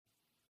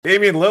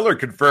Damian Lillard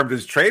confirmed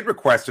his trade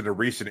request in a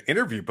recent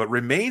interview, but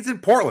remains in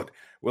Portland.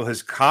 Will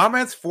his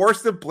comments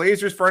force the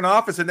Blazers front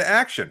office into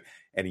action?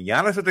 And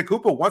Giannis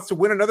Antetokounmpo wants to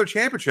win another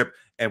championship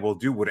and will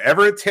do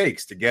whatever it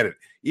takes to get it,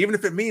 even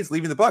if it means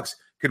leaving the Bucks.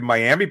 Could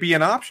Miami be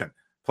an option?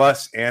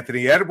 Plus,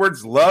 Anthony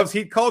Edwards loves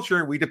Heat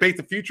culture. We debate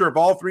the future of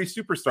all three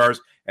superstars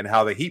and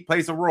how the Heat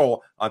plays a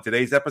role on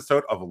today's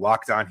episode of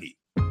Locked On Heat.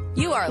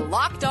 You are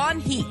Locked On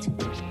Heat,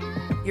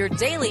 your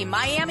daily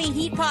Miami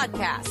Heat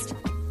podcast.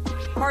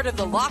 Part of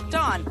the Locked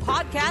On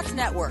Podcast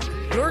Network,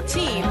 your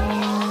team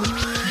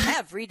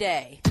every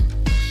day.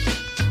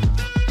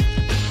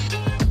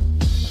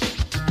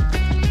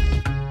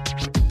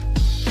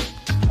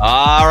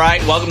 All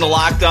right, welcome to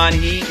Locked On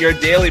Heat, your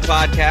daily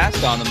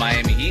podcast on the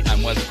Miami Heat.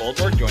 I'm Wes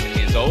Goldberg. Joining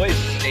me as always,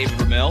 David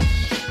Ramil.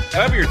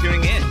 However you're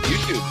tuning in,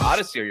 YouTube,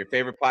 Odyssey, or your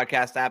favorite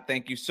podcast app,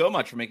 thank you so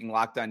much for making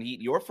Locked On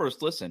Heat your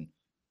first listen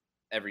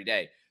every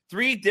day.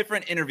 3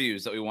 different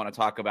interviews that we want to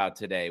talk about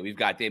today. We've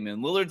got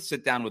Damian Lillard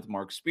sit down with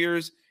Mark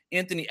Spears,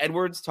 Anthony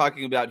Edwards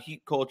talking about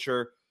Heat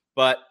culture,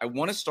 but I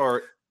want to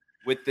start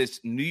with this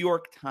New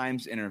York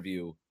Times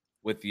interview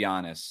with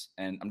Giannis,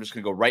 and I'm just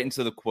going to go right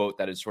into the quote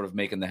that is sort of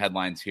making the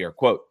headlines here.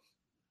 Quote,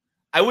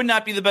 "I would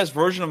not be the best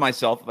version of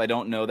myself if I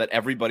don't know that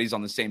everybody's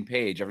on the same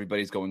page.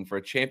 Everybody's going for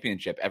a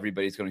championship.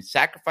 Everybody's going to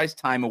sacrifice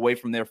time away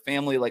from their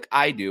family like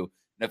I do.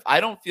 And if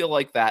I don't feel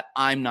like that,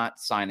 I'm not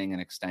signing an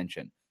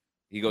extension."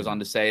 He goes on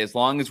to say, as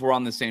long as we're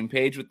on the same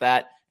page with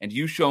that and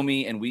you show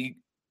me and we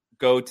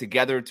go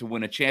together to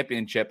win a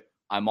championship,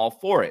 I'm all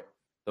for it.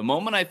 The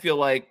moment I feel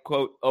like,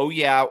 quote, "oh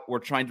yeah, we're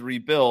trying to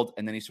rebuild,"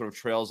 and then he sort of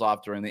trails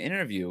off during the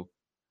interview,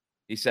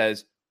 he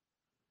says,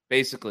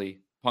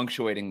 basically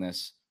punctuating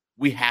this,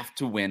 we have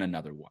to win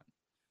another one.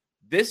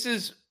 This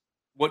is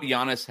what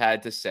Giannis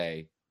had to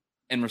say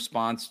in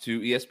response to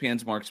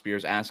ESPN's Mark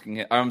Spears asking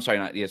him, I'm sorry,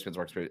 not ESPN's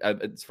Mark Spears,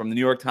 it's from the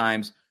New York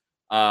Times,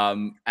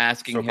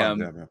 asking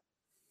him,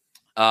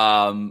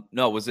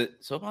 no, was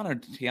it Sopan or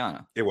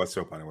Tiana? It was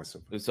Sopan. It was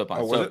Sopan.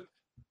 Oh, was it?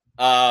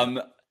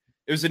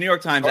 It was the New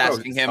York Times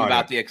asking him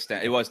about the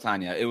extent. It was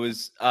Tanya. It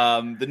was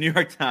the New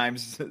York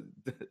Times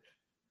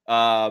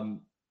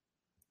asking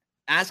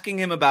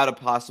him about a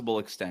possible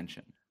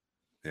extension.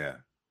 Yeah.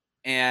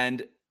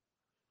 And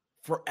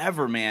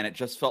forever, man, it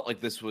just felt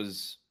like this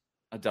was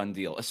a done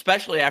deal,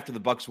 especially after the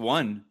Bucks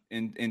won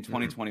in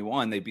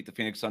 2021. They beat the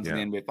Phoenix Suns in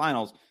the NBA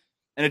Finals.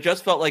 And it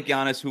just felt like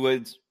Giannis, who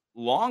had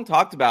long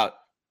talked about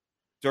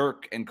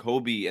Dirk and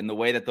Kobe and the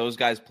way that those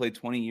guys played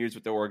 20 years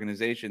with their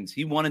organizations,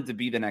 he wanted to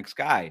be the next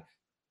guy.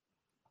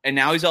 And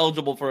now he's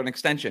eligible for an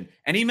extension.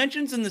 And he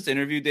mentions in this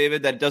interview,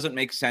 David, that it doesn't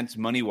make sense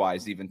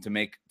money-wise even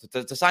to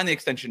sign the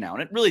extension now.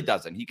 And it really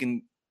doesn't. He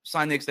can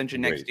sign the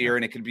extension next year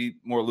and it could be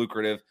more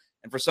lucrative.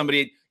 And for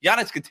somebody,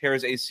 Giannis could tear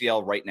his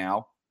ACL right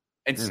now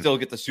and still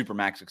get the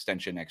Supermax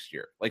extension next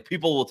year. Like,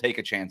 people will take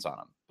a chance on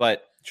him.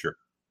 But sure.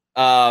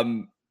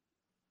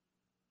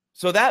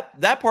 So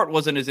that part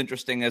wasn't as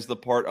interesting as the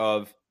part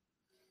of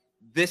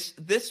this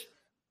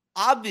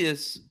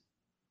obvious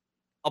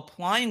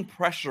applying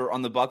pressure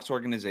on the Bucks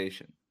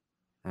organization.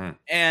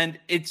 And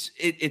it's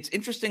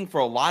interesting for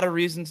a lot of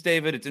reasons,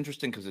 David. It's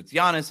interesting because it's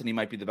Giannis and he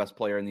might be the best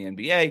player in the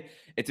NBA.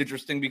 It's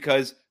interesting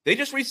because they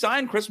just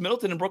re-signed Chris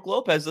Middleton and Brook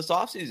Lopez this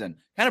offseason,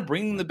 kind of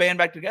bringing the band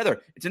back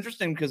together. It's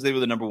interesting because they were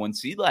the number 1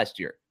 seed last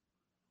year.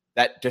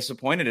 That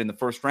disappointed in the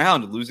first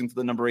round, losing to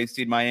the number 8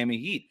 seed Miami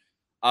Heat.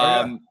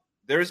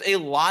 There's a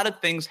lot of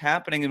things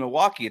happening in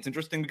Milwaukee. It's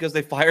interesting because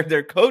they fired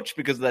their coach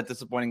because of that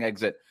disappointing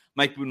exit,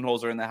 Mike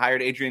Budenholzer, and they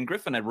hired Adrian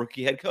Griffin, a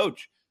rookie head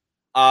coach.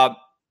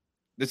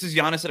 This is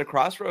Giannis at a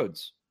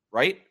crossroads,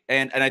 right?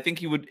 And I think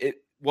he would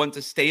want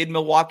to stay in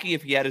Milwaukee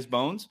if he had his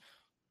bones.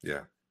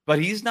 Yeah. But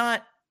he's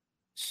not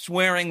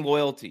swearing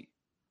loyalty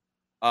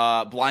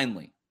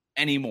blindly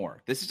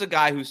anymore. This is a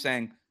guy who's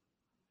saying,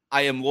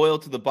 I am loyal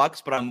to the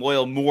Bucks, but I'm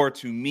loyal more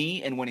to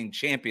me and winning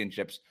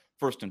championships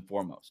first and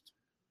foremost.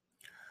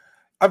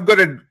 I'm going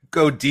to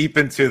go deep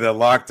into the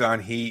Locked On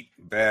Heat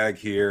bag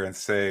here and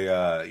say,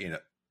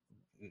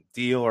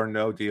 deal or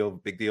no deal,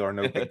 big deal or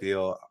no big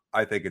deal.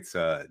 I think it's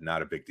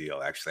not a big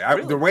deal, actually.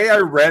 Really? The way I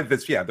read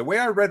this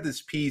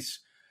piece,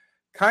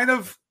 kind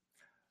of,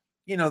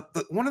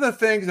 one of the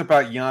things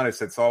about Giannis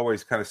that's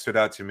always kind of stood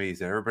out to me is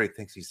that everybody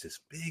thinks he's this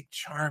big,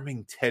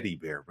 charming teddy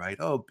bear, right?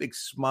 Oh, big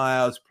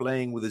smiles,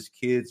 playing with his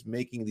kids,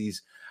 making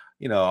these,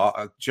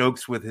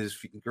 jokes with his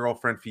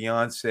girlfriend,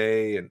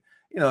 fiance, and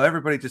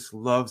everybody just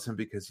loves him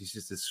because he's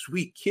just a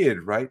sweet kid,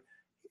 right?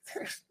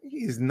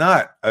 He's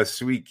not a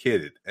sweet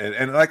kid.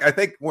 And like, I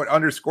think what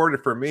underscored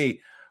it for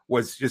me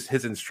was just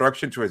his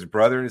instruction to his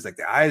brother. And he's like,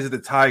 the eyes of the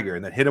tiger,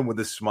 and then hit him with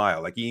a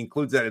smile. Like, he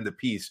includes that in the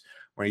piece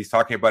when he's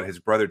talking about his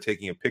brother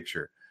taking a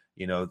picture,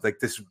 like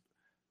this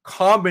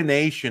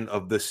combination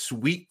of the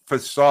sweet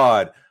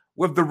facade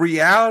with the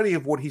reality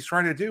of what he's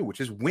trying to do, which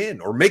is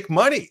win or make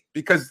money,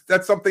 because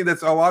that's something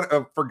that's a lot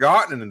of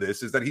forgotten in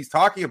this, is that he's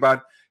talking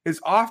about his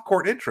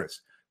off-court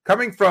interests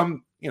coming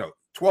from,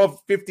 12,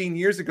 15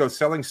 years ago,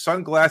 selling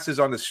sunglasses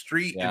on the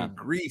street in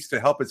Greece to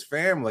help his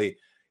family.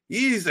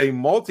 He's a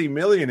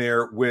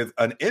multimillionaire with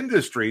an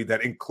industry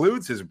that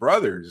includes his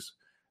brothers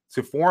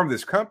to form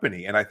this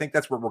company. And I think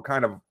that's what we're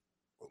kind of,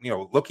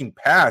 looking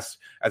past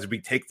as we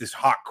take this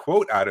hot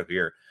quote out of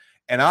here.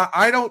 And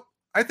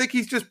I think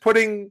he's just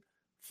putting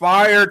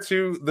fire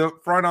to the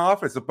front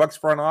office, the Bucks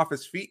front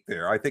office feet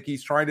there. I think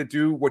he's trying to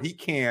do what he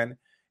can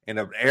in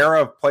an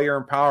era of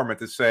player empowerment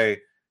to say,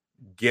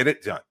 get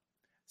it done.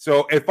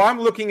 So if I'm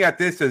looking at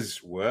this as,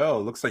 well,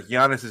 it looks like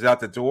Giannis is out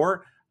the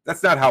door,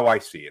 that's not how I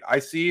see it. I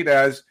see it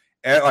as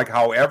like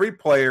how every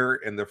player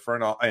in the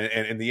front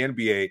and in the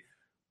NBA,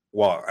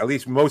 well, at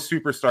least most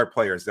superstar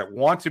players that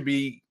want to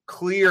be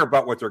clear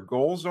about what their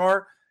goals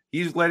are,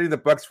 he's letting the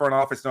Bucks front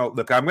office know,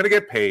 look, I'm going to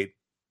get paid.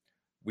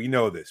 We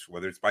know this,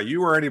 whether it's by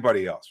you or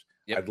anybody else.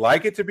 Yep. I'd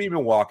like it to be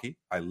Milwaukee.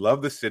 I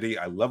love the city.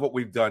 I love what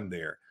we've done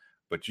there.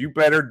 But you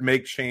better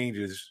make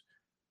changes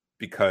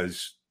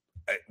because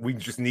we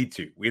just need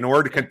to. In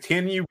order to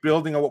continue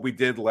building on what we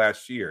did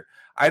last year.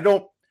 I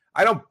don't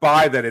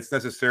buy that it's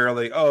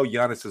necessarily,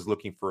 Giannis is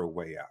looking for a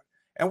way out.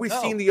 And we've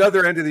seen the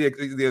other end of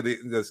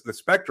the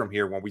spectrum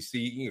here when we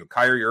see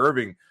Kyrie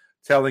Irving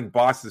telling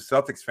Boston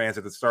Celtics fans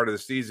at the start of the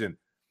season,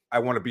 I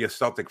want to be a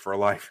Celtic for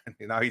life. And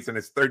now he's in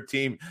his third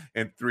team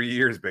in 3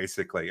 years,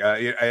 basically.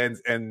 I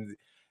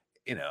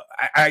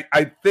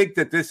think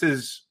that this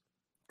is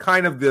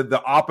kind of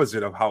the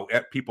opposite of how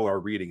people are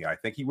reading it. I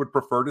think he would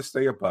prefer to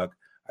stay a Buck.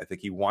 I think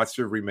he wants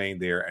to remain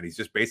there. And he's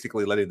just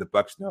basically letting the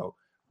Bucks know,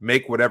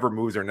 make whatever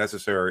moves are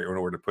necessary in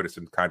order to put us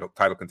in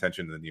title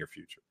contention in the near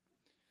future.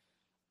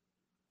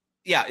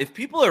 Yeah, if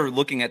people are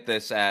looking at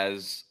this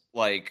as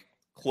like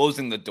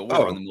closing the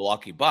door on the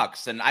Milwaukee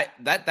Bucks, and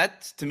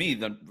that's to me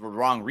the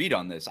wrong read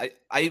on this.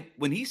 I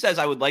when he says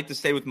I would like to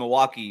stay with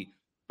Milwaukee,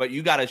 but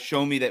you got to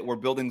show me that we're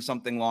building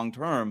something long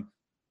term.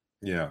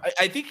 Yeah,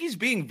 I think he's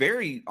being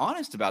very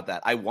honest about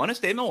that. I want to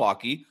stay in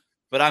Milwaukee,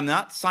 but I'm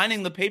not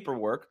signing the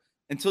paperwork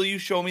until you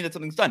show me that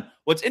something's done.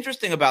 What's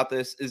interesting about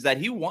this is that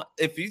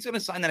if he's going to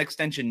sign that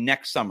extension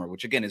next summer,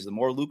 which again is the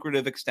more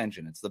lucrative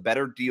extension, it's the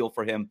better deal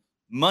for him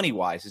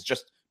money-wise. It's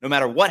just no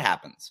matter what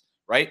happens,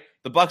 right?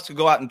 The Bucks could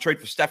go out and trade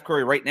for Steph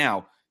Curry right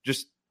now.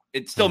 Just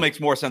it still makes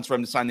more sense for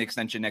him to sign the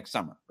extension next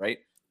summer, right?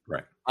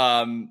 Right.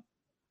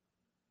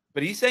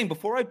 But he's saying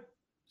before I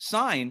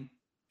sign,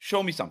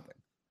 show me something.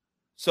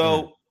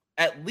 So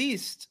at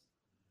least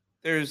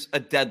there's a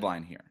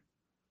deadline here.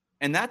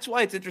 And that's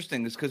why it's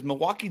interesting is because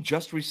Milwaukee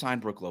just re-signed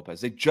Brook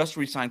Lopez. They just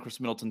re-signed Chris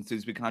Middleton to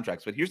these big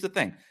contracts. But here's the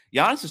thing.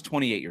 Giannis is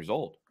 28 years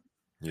old.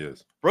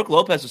 Yes. Brook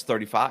Lopez is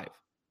 35.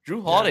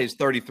 Drew Holiday is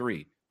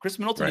 33. Chris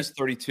Middleton is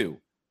 32.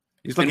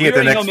 He's looking at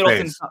the next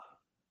phase.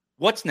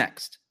 What's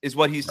next is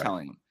what he's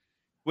telling him,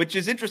 which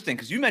is interesting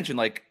because you mentioned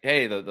like,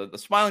 hey, the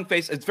smiling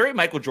face. It's very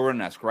Michael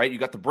Jordan-esque, right? You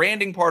got the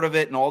branding part of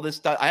it and all this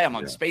stuff. I am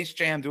on Space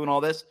Jam doing all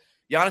this.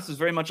 Giannis is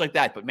very much like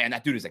that. But, man,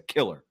 that dude is a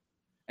killer.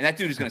 And that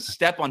dude is going to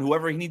step on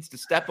whoever he needs to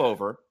step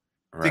over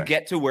to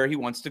get to where he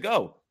wants to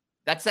go.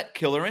 That's that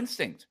killer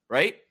instinct,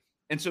 right?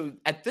 And so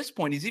at this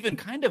point, he's even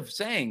kind of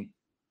saying,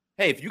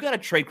 hey, if you got to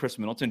trade Chris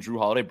Middleton, Drew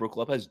Holiday, Brook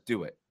Lopez,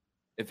 do it.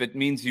 If it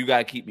means you got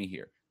to keep me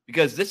here.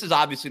 Because this is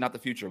obviously not the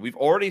future. We've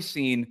already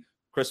seen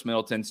Chris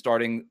Middleton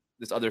starting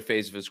this other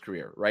phase of his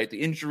career, right? The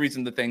injuries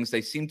and the things,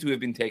 they seem to have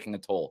been taking a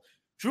toll.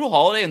 Drew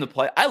Holiday in the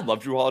play, I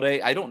love Drew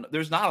Holiday.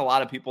 There's not a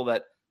lot of people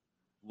that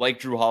like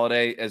Drew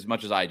Holiday as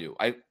much as I do.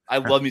 I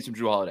love me some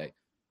Drew Holiday.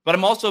 But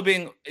I'm also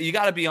you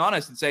got to be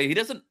honest and say he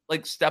doesn't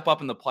like step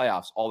up in the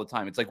playoffs all the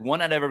time. It's like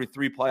 1 out of every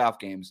 3 playoff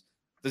games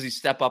does he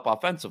step up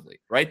offensively,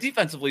 right?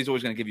 Defensively, he's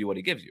always going to give you what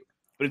he gives you.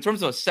 But in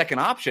terms of a second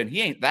option,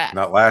 he ain't that.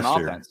 Not last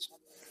year. Offense.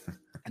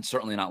 And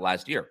certainly not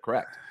last year,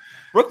 correct.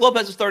 Brook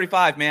Lopez is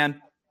 35,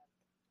 man.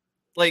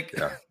 Like,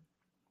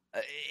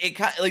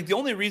 the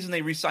only reason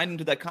they re-signed him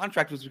to that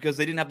contract was because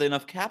they didn't have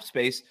enough cap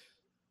space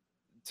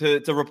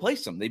to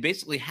replace him. They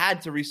basically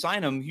had to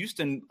re-sign him.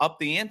 Houston upped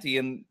the ante,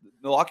 and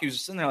Milwaukee was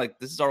just sitting there like,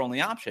 this is our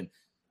only option.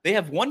 They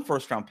have 1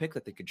 first-round pick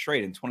that they could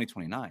trade in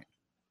 2029.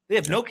 They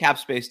have no cap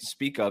space to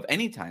speak of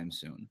anytime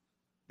soon.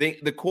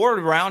 The core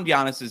around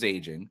Giannis is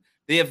aging.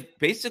 They have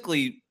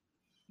basically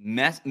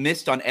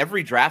missed on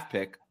every draft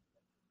pick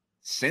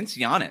since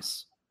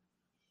Giannis.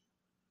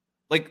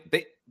 Like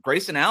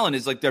Grayson Allen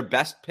is like their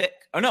best pick.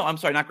 Oh no, I'm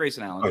sorry, not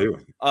Grayson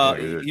Allen.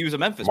 He was a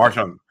Memphis.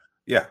 MarJon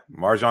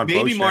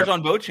Maybe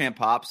MarJon Beauchamp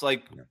pops.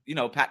 Like,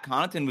 Pat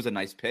Connaughton was a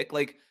nice pick.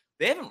 Like,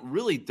 they haven't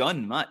really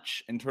done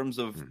much in terms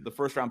of the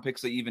first round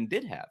picks they even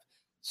did have.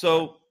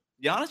 So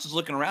Giannis is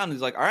looking around and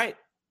he's like, all right,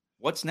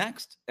 what's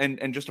next?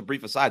 And just a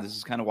brief aside, this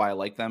is kind of why I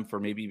like them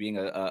for maybe being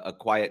a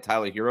quiet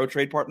Tyler Hero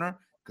trade partner,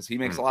 because he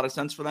makes a lot of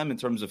sense for them in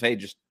terms of, hey,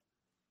 just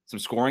some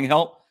scoring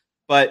help.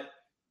 But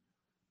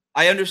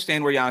I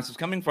understand where Giannis is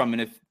coming from.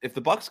 And if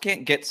the Bucks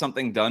can't get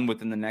something done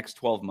within the next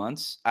 12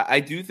 months, I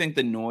do think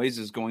the noise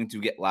is going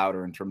to get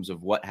louder in terms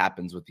of what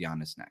happens with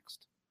Giannis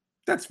next.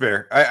 That's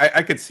fair.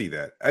 I could see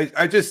that.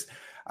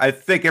 I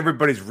think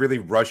everybody's really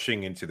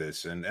rushing into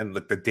this. And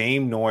look, the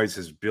Dame noise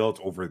has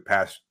built over the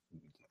past,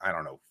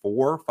 4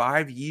 or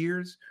 5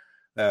 years.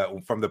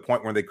 from the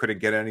point where they couldn't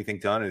get anything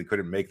done and they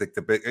couldn't make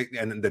the big,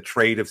 and then the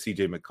trade of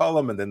CJ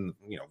McCollum, and then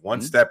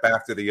one step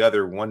after the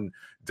other, one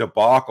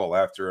debacle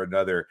after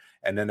another,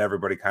 and then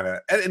everybody kind of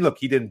and look,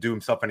 he didn't do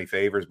himself any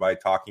favors by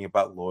talking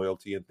about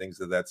loyalty and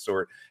things of that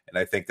sort, and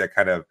I think that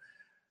kind of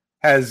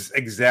has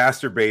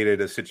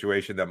exacerbated a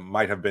situation that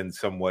might have been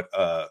somewhat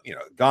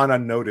gone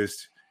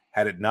unnoticed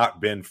had it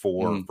not been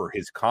for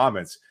his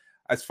comments.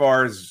 As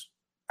far as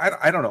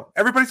I don't know,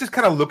 everybody's just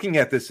kind of looking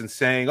at this and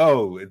saying,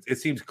 oh, it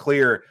seems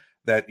clear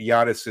that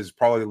Giannis is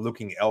probably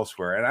looking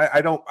elsewhere. And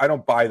I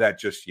don't buy that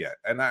just yet.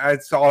 And I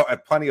saw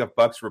plenty of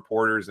Bucks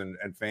reporters and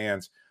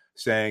fans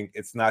saying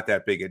it's not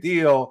that big a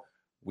deal.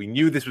 We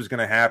knew this was going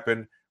to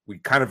happen. We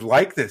kind of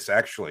like this,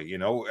 actually.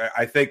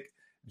 I think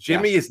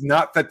Jimmy is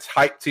not the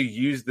type to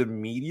use the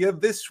media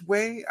this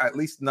way, at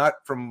least not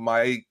from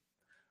my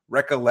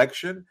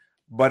recollection.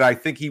 But I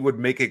think he would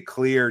make it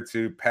clear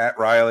to Pat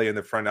Riley in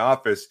the front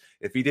office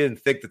if he didn't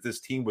think that this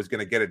team was going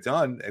to get it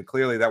done. And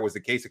clearly that was the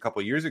case a couple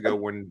of years ago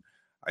when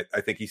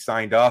I think he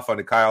signed off on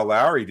the Kyle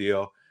Lowry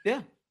deal.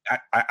 Yeah.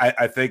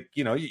 I think,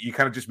 you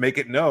kind of just make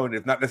it known,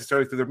 if not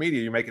necessarily through the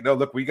media, you make it known,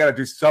 look, we got to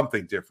do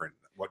something different.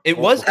 It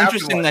was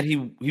interesting that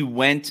he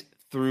went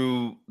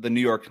through the New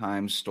York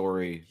Times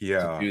story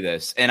to do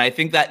this. And I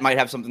think that might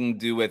have something to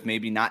do with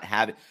maybe not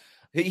having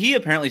 – he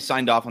apparently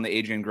signed off on the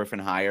Adrian Griffin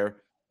hire,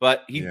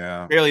 but he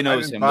barely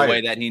knows him the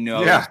way that he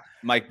knows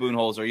Mike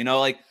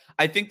Budenholzer.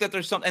 I think that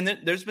there's some – and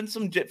there's been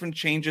some different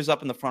changes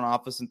up in the front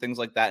office and things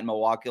like that in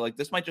Milwaukee. Like,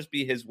 this might just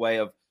be his way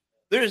of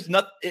 –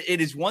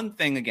 it is one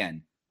thing,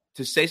 again,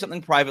 to say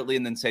something privately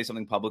and then say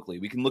something publicly.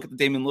 We can look at the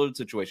Damian Lillard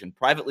situation,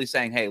 privately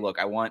saying, hey, look,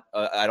 I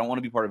don't want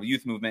to be part of a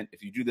youth movement.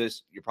 If you do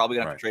this, you're probably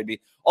going to have to trade me.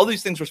 All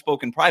these things were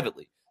spoken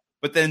privately.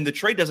 But then the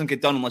trade doesn't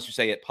get done unless you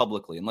say it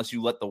publicly, unless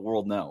you let the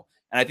world know.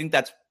 And I think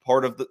that's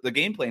part of the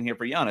game plan here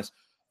for Giannis.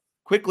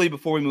 Quickly,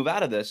 before we move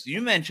out of this,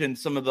 you mentioned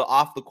some of the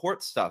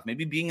off-the-court stuff.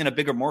 Maybe being in a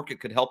bigger market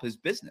could help his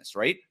business,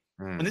 right?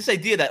 And this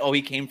idea that,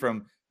 he came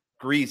from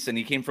Greece and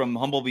he came from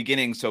humble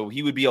beginnings, so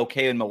he would be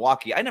okay in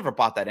Milwaukee. I never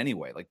bought that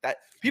anyway. Like that,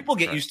 people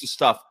get used to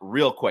stuff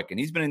real quick. And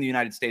he's been in the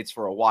United States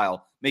for a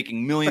while,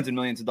 making millions and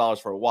millions of dollars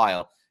for a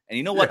while. And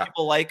you know what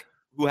people like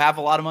who have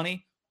a lot of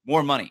money?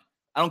 More money.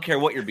 I don't care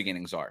what your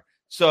beginnings are.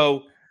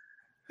 So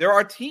there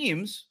are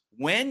teams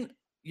when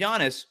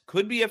Giannis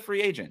could be a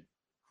free agent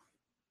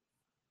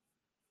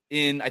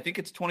in, I think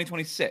it's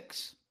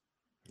 2026.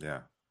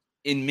 Yeah.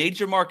 In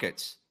major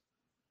markets,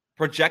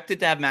 projected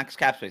to have max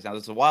cap space. Now,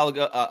 this is a while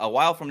ago. A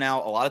while from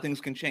now, a lot of things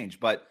can change.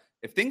 But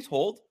if things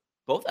hold,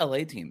 both LA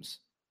teams.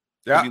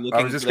 Yeah,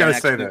 I was just going to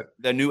say that.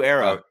 The new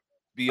era,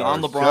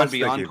 beyond LeBron,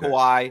 beyond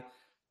Kawhi,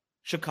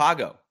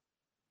 Chicago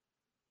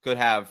could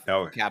have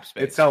cap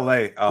space. It's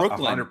LA,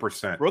 Brooklyn,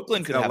 100%.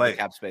 Brooklyn could have the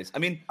cap space. I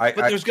mean,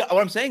 what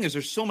I'm saying is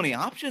there's so many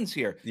options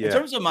here. In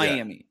terms of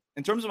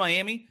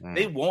Miami,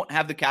 they won't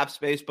have the cap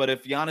space. But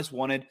if Giannis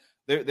wanted,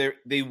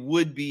 they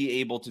would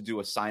be able to do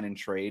a sign and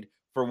trade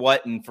for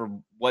what and for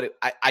what.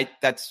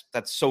 That's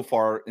so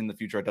far in the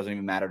future. It doesn't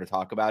even matter to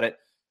talk about it.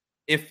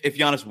 If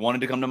Giannis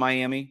wanted to come to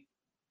Miami,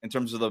 in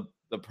terms of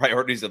the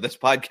priorities of this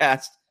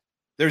podcast,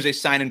 there's a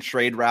sign and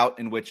trade route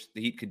in which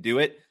the Heat could do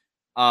it.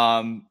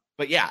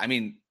 But yeah, I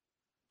mean,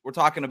 we're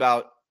talking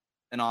about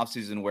an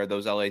offseason where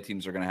those LA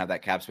teams are going to have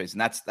that cap space, and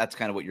that's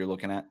kind of what you're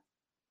looking at.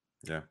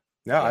 Yeah.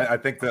 No, I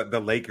think the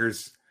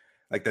Lakers,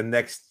 like the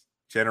next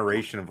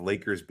generation of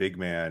Lakers big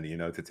man,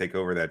 to take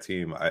over that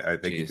team, I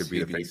think he could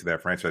be the face of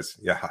that franchise.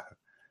 Yeah.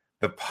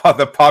 The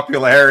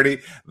popularity,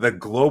 the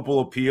global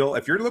appeal.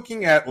 If you're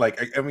looking at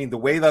the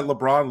way that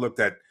LeBron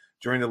looked at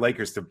during the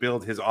Lakers to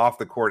build his off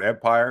the court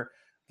empire,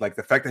 like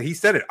the fact that he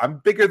said it,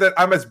 I'm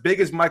as big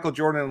as Michael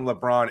Jordan and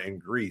LeBron in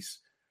Greece.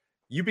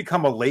 You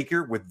become a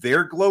Laker with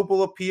their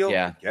global appeal.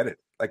 Yeah, get it.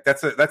 Like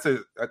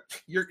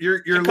you're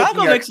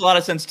Chicago makes a lot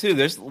of sense too.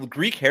 There's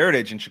Greek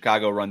heritage in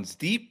Chicago runs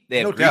deep. They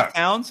have Greek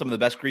town, some of the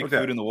best Greek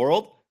food in the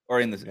world, or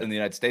in the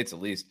United States at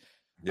least.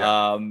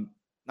 Yeah.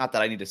 Not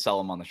that I need to sell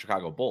them on the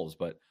Chicago Bulls,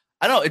 but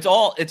I know it's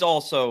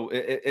also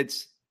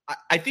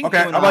I think you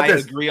and I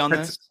agree on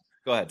this.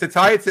 Go ahead. To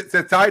tie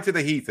it to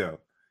the Heat, though,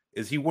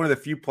 is he one of the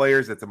few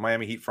players that the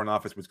Miami Heat front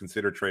office was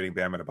considered trading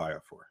Bam Adebayo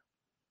for?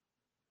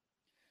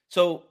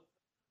 So,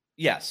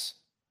 yes.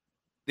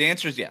 The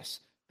answer is yes.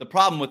 The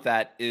problem with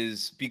that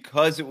is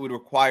because it would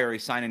require a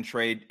sign and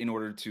trade in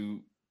order to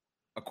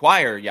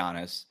acquire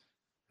Giannis,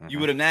 you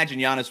would imagine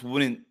Giannis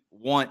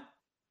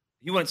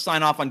wouldn't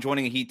sign off on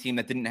joining a Heat team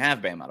that didn't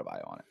have Bam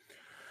Adebayo on it.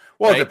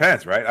 Well, right? It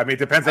depends, right? I mean, it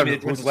depends on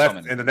who's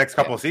left in the next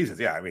couple of seasons.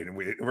 Yeah, I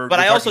mean, but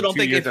I also don't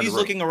think if he's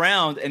looking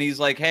around and he's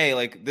like, hey,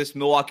 like this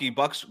Milwaukee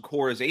Bucks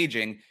core is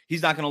aging,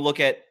 he's not going to look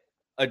at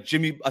a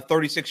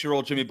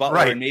 36-year-old Jimmy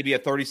Butler and maybe a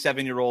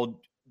 37-year-old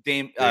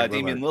Damian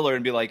Lillard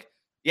and be like,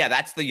 yeah,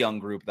 that's the young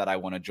group that I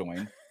want to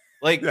join.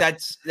 Like that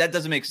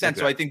doesn't make sense.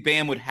 So I think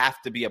Bam would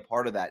have to be a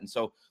part of that. And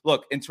so,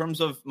 look, in terms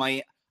of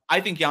I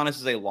think Giannis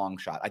is a long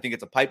shot. I think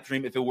it's a pipe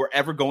dream. If it were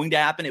ever going to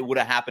happen, it would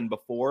have happened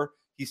before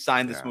he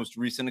signed this most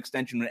recent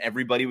extension when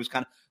everybody was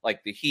kind of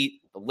like the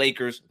Heat, the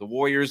Lakers, the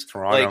Warriors,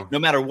 Toronto. Like no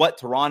matter what,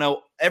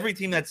 Toronto, every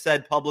team that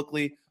said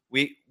publicly,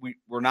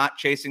 We're not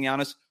chasing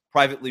Giannis.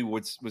 Privately,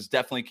 was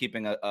definitely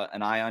keeping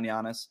an eye on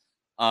Giannis.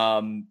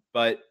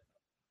 But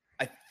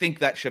I think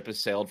that ship has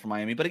sailed for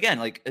Miami. But again,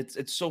 like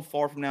it's so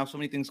far from now. So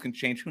many things can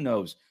change. Who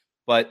knows?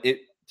 But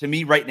to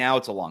me right now,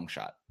 it's a long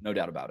shot. No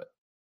doubt about it.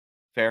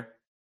 Fair?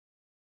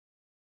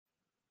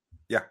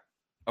 Yeah.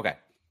 Okay.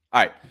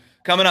 All right.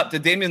 Coming up,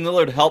 did Damian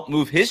Lillard help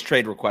move his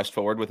trade request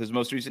forward with his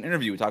most recent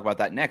interview? We talk about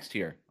that next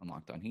here on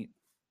Locked On Heat.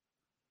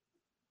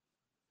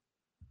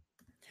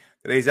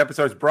 Today's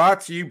episode is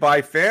brought to you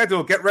by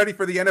FanDuel. Get ready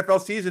for the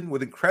NFL season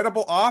with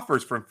incredible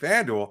offers from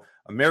FanDuel,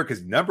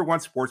 America's #1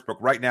 sportsbook.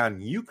 Right now,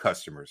 new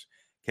customers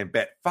can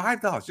bet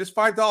 $5, just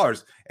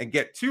 $5, and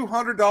get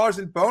 $200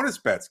 in bonus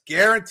bets,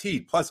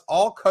 guaranteed. Plus,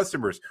 all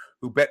customers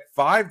who bet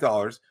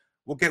 $5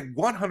 will get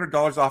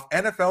 $100 off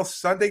NFL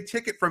Sunday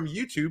Ticket from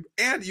YouTube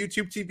and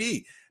YouTube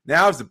TV.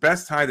 Now is the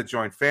best time to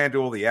join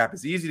FanDuel. The app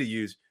is easy to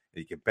use,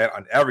 and you can bet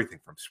on everything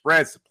from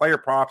spreads to player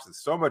props and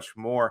so much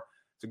more.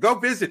 So go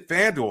visit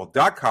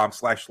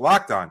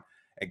FanDuel.com/lockedon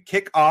and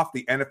kick off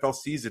the NFL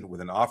season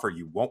with an offer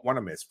you won't want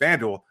to miss.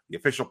 FanDuel, the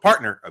official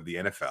partner of the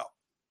NFL.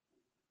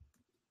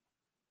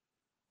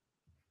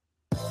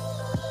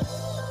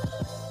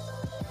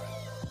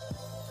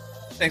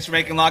 Thanks for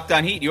making Locked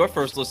On Heat your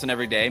first listen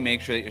every day.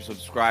 Make sure that you're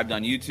subscribed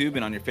on YouTube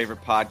and on your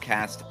favorite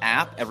podcast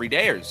app.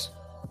 Everydayers.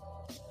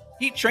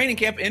 Heat training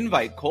camp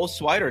invite. Cole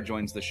Swider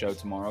joins the show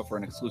tomorrow for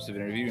an exclusive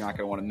interview. You're not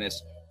going to want to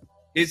miss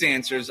his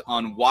answers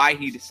on why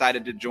he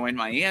decided to join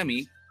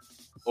Miami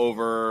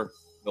over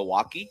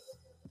Milwaukee,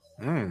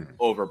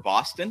 over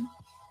Boston.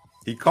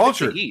 He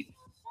cultured. Heat.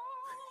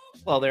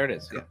 Well, there it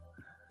is. Yeah,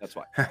 that's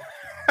why.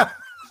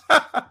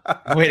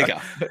 Way to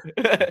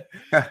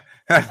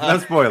go. No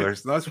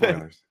spoilers. No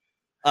spoilers.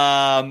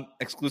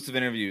 Exclusive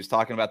interviews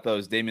talking about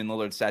those. Damian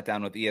Lillard sat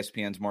down with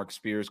ESPN's Mark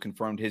Spears,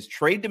 confirmed his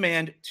trade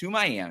demand to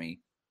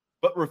Miami,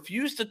 but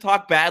refused to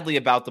talk badly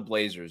about the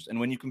Blazers. And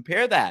when you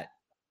compare that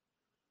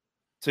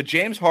to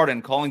James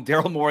Harden calling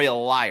Daryl Morey a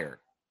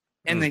liar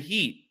and the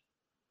Heat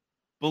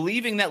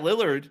believing that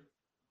Lillard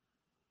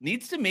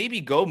needs to maybe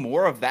go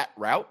more of that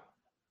route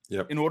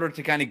in order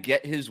to kind of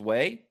get his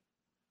way.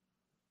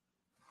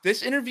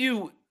 This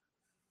interview,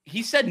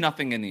 he said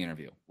nothing in the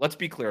interview. Let's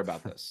be clear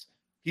about this.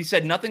 He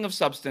said nothing of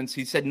substance.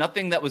 He said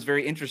nothing that was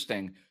very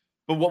interesting.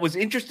 But what was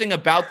interesting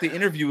about the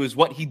interview is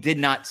what he did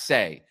not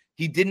say.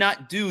 He did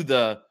not do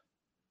the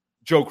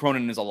Joe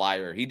Cronin is a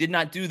liar. He did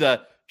not do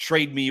the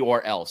trade me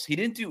or else. He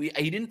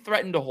didn't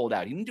threaten to hold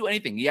out. He didn't do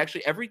anything. He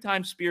actually, every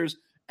time Spears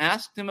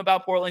asked him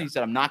about Portland, he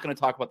said, I'm not going to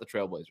talk about the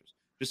Trailblazers.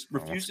 Just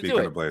refused to do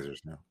it. The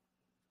Blazers, no.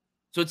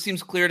 So it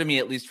seems clear to me,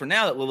 at least for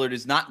now, that Lillard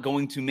is not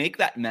going to make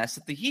that mess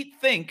that the Heat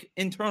think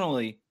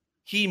internally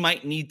he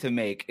might need to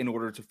make in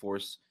order to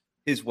force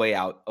his way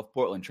out of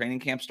Portland. Training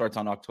camp starts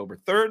on October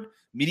 3rd.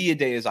 Media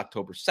day is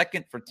October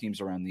 2nd for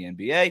teams around the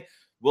NBA.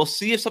 We'll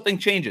see if something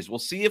changes. We'll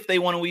see if they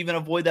want to even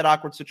avoid that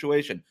awkward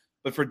situation.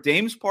 But for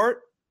Dame's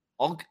part,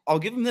 I'll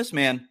give him this,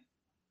 man.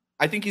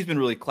 I think he's been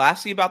really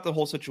classy about the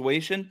whole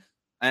situation,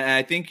 and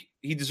I think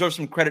he deserves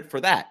some credit for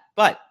that.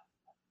 But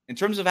in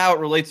terms of how it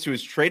relates to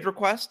his trade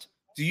request,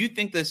 do you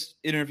think this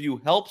interview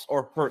helps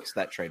or hurts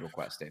that trade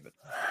request, David?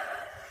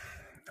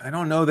 I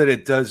don't know that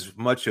it does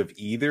much of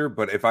either,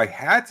 but if I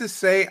had to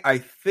say, I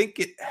think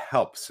it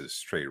helps his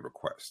trade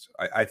request.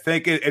 I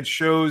think it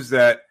shows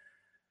that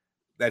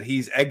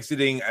he's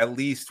exiting at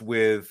least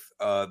with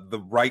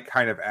the right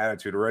kind of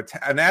attitude, or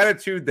an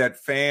attitude that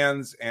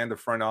fans and the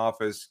front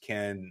office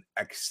can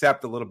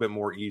accept a little bit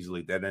more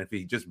easily than if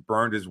he just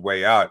burned his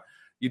way out.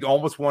 You'd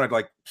almost want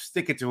to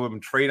stick it to him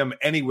and trade him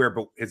anywhere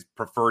but his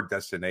preferred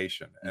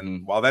destination.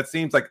 And while that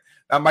seems like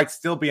that might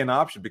still be an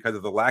option because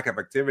of the lack of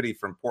activity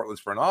from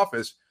Portland's front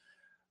office,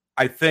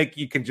 I think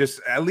you can just,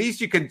 at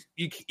least you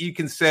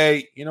can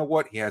say, you know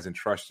what, he hasn't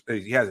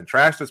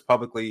trashed us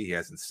publicly. He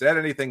hasn't said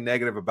anything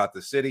negative about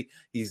the city.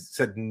 He's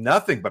said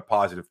nothing but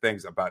positive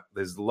things about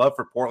his love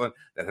for Portland,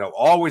 that he'll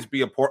always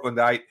be a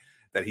Portlandite,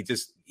 that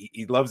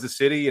he loves the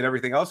city and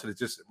everything else. And it's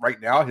just right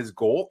now his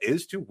goal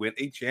is to win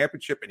a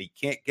championship, and he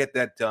can't get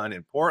that done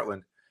in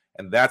Portland.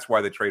 And that's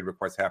why the trade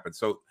request happened.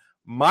 So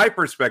my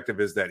perspective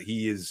is that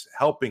he is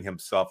helping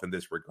himself in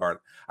this regard.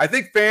 I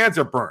think fans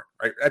are burnt,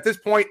 right? At this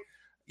point,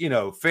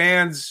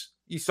 fans,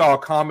 you saw a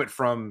comment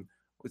from,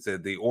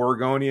 the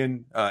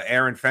Oregonian,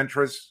 Aaron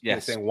Fentress,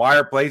 saying, why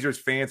are Blazers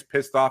fans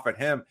pissed off at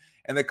him?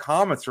 And the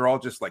comments are all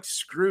just like,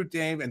 screw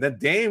Dame. And then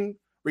Dame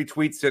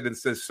retweets it and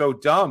says, so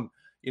dumb,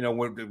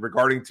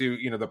 regarding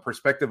to, the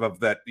perspective of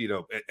that,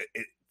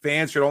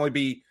 fans should only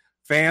be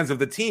fans of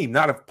the team,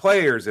 not of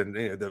players. And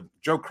the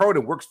Joe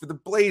Cronin works for the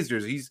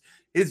Blazers.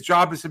 His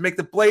job is to make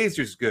the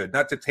Blazers good,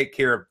 not to take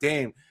care of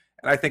Dame.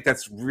 And I think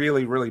that's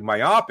really, really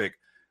myopic.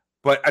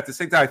 But at the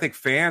same time, I think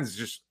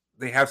fans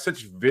they have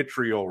such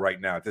vitriol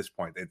right now at this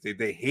point.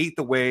 They hate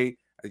the way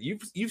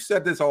you've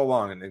said this all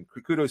along, and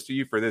kudos to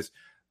you for this.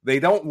 They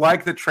don't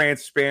like the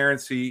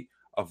transparency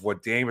of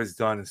what Dame has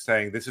done and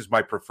saying, this is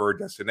my preferred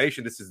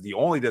destination. This is the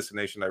only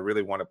destination I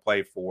really want to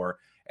play for.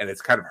 And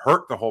it's kind of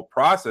hurt the whole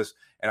process.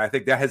 And I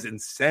think that has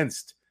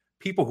incensed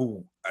people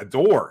who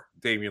adore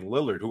Damian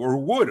Lillard, who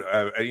would,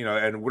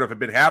 and would have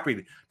been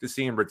happy to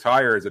see him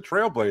retire as a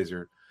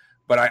Trailblazer.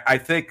 But I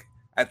think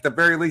at the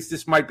very least,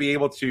 this might be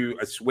able to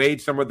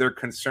assuage some of their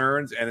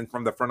concerns, and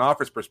from the front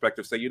office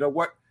perspective, say, you know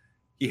what,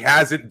 he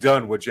hasn't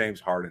done what James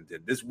Harden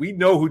did. We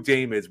know who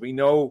Dame is. We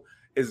know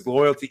his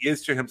loyalty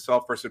is to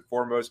himself first and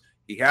foremost.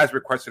 He has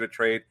requested a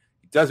trade.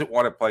 He doesn't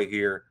want to play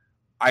here.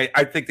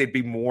 I think they'd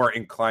be more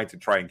inclined to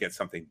try and get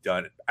something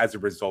done as a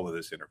result of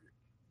this interview.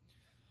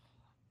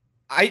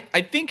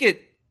 I think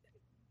it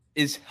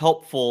is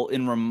helpful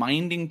in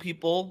reminding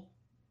people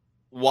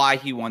why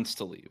he wants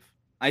to leave.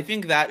 I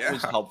think that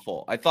was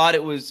helpful. I thought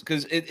it was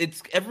because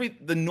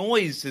the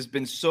noise has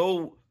been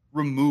so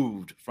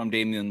removed from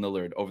Damian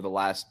Lillard over the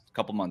last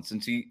couple months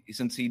since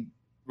he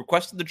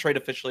requested the trade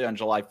officially on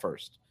July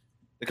 1st.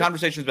 The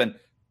conversation has been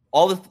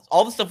all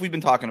the stuff we've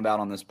been talking about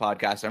on this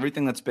podcast,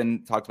 everything that's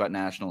been talked about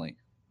nationally.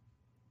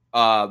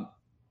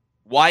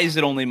 Why is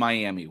it only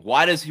Miami?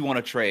 Why does he want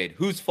to trade?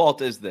 Whose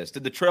fault is this?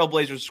 Did the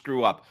Trailblazers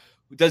screw up?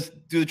 Do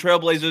the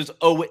Trailblazers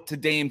owe it to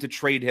Dame to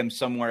trade him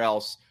somewhere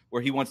else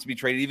where he wants to be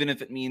traded, even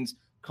if it means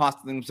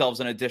costing themselves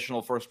an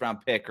additional first-round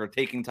pick or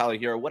taking Tyler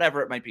Hero,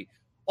 whatever it might be?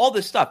 All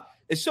this stuff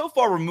is so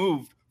far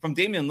removed from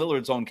Damian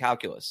Lillard's own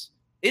calculus.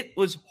 It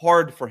was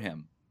hard for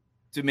him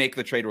to make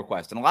the trade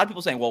request. And a lot of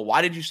people saying, well,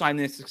 why did you sign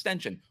this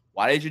extension?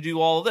 Why did you do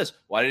all of this?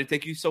 Why did it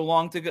take you so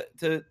long to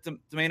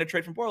demand a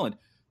trade from Portland?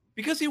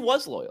 Because he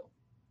was loyal.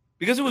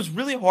 Because it was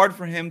really hard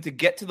for him to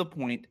get to the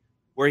point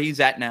where he's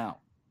at now.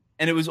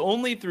 And it was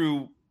only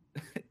through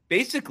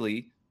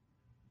basically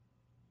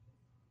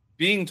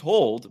being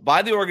told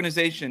by the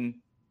organization,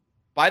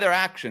 by their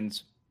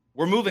actions,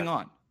 we're moving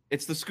on.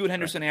 It's the Scoot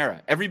Henderson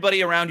era.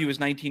 Everybody around you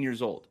is 19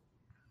 years old.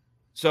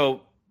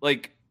 So,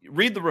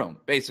 read the room,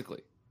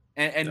 basically.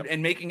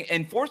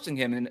 And forcing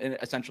him and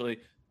essentially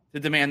to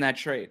demand that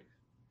trade.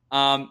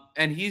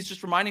 And he's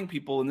just reminding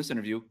people in this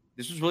interview,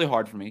 this was really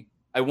hard for me.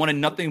 I wanted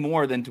nothing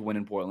more than to win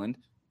in Portland.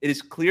 It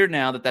is clear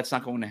now that that's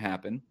not going to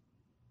happen.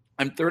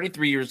 I'm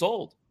 33 years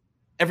old.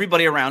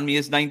 Everybody around me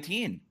is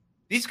 19.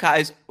 These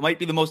guys might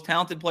be the most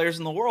talented players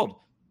in the world,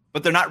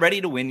 but they're not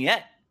ready to win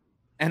yet.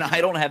 And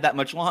I don't have that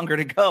much longer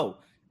to go.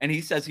 And he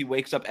says he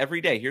wakes up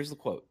every day. Here's the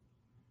quote.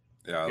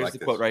 Yeah, Here's the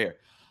quote right here.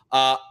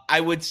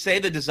 I would say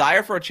the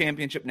desire for a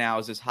championship now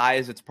is as high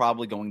as it's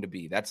probably going to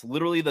be. That's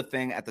literally the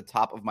thing at the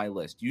top of my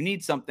list. You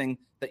need something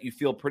that you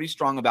feel pretty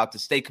strong about to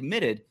stay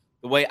committed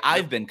the way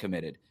I've been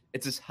committed.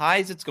 It's as high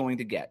as it's going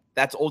to get.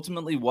 That's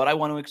ultimately what I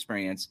want to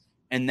experience,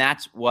 and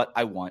that's what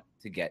I want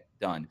to get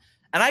done.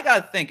 And I got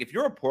to think, if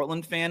you're a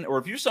Portland fan, or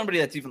if you're somebody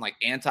that's even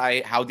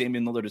anti how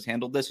Damian Lillard has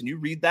handled this, and you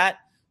read that,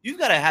 you've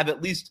got to have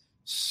at least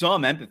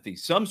some empathy,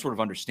 some sort of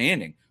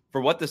understanding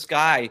for what this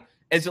guy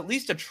is at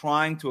least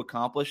trying to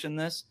accomplish in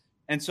this.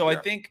 And so I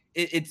think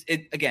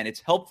it's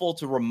helpful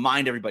to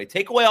remind everybody,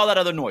 take away all that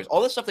other noise,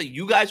 all the stuff that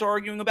you guys are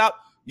arguing about.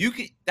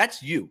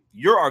 That's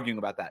you're arguing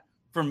about that.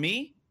 For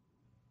me,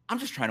 I'm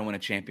just trying to win a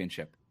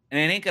championship, and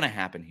it ain't going to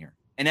happen here.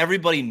 And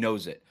everybody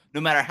knows it. No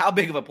matter how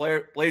big of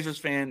a Blazers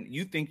fan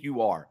you think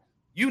you are,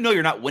 you know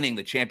you're not winning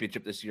the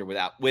championship this year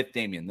with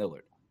Damian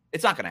Lillard.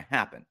 It's not going to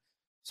happen.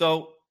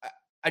 So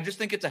I just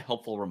think it's a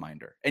helpful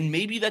reminder. And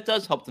maybe that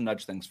does help to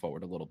nudge things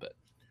forward a little bit.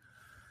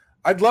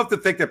 I'd love to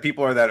think that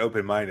people are that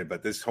open-minded,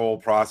 but this whole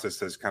process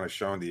has kind of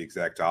shown the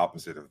exact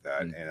opposite of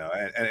that. And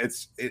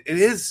it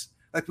is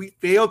we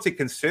fail to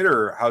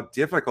consider how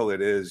difficult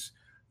it is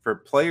for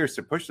players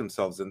to push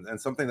themselves.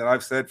 And something that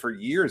I've said for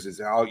years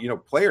is how,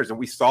 players, and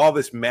we saw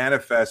this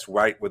manifest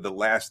right with The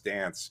Last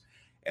Dance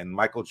and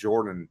Michael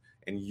Jordan,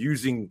 and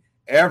using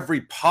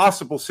every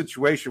possible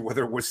situation,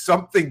 whether it was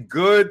something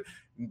good,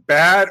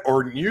 bad,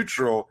 or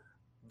neutral.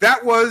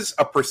 That was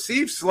a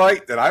perceived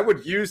slight that I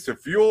would use to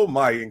fuel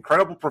my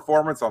incredible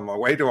performance on my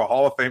way to a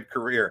Hall of Fame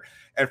career.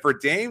 And for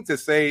Dame to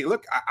say,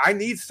 look, I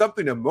need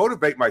something to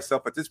motivate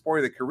myself at this point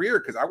of the career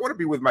because I want to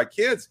be with my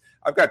kids.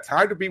 I've got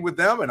time to be with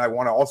them, and I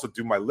want to also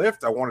do my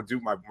lift. I want to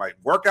do my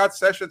workout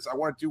sessions. I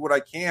want to do what I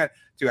can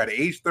to, at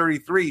age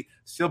 33,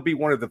 still be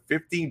one of the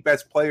 15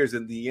 best players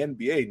in the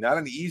NBA. Not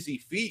an easy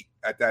feat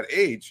at that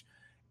age.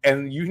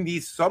 And you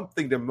need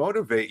something to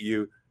motivate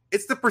you.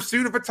 It's the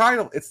pursuit of a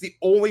title. It's the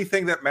only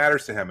thing that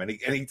matters to him. And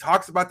he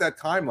talks about that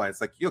timeline. It's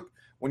like, look,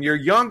 when you're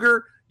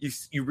younger,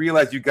 you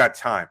realize you got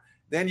time.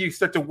 Then you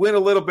start to win a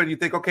little bit. You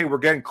think, okay, we're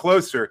getting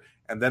closer.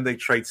 And then they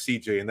trade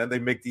CJ. And then they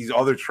make these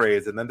other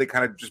trades. And then they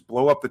kind of just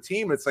blow up the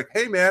team. It's like,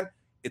 hey, man,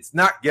 it's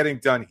not getting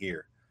done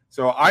here.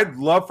 So I'd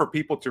love for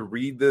people to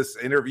read this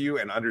interview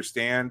and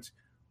understand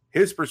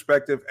his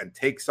perspective and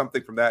take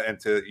something from that, and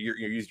to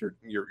use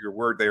your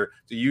word there,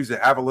 to use it,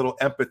 have a little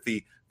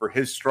empathy for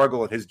his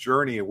struggle and his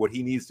journey and what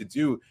he needs to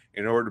do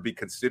in order to be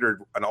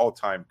considered an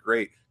all-time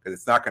great, because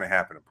it's not going to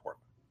happen in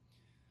Portland.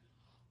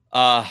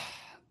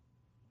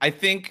 I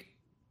think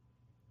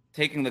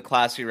taking the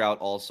classy route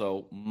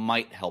also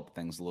might help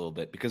things a little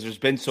bit, because there's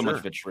been so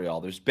much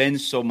vitriol. There's been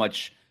so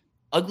much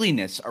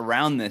ugliness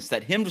around this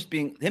that him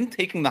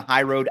taking the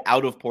high road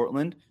out of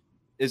Portland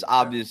is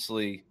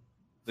obviously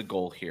the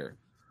goal here.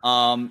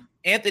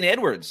 Anthony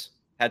Edwards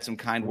had some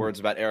kind words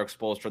about Eric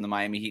Spoelstra and the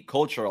Miami Heat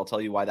culture. I'll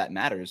tell you why that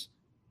matters.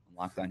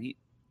 Locked On Heat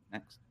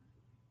next.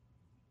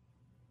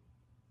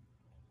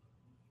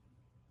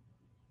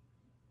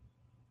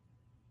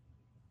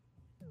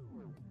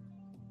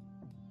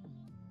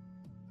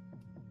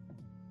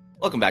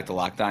 Welcome back to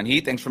Locked On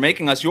Heat. Thanks for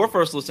making us your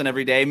first listen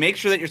every day. Make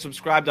sure that you're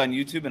subscribed on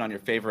YouTube and on your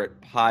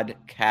favorite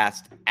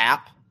podcast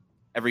app.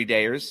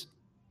 Everydayers,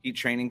 Heat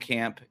Training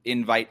Camp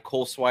invite.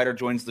 Cole Swider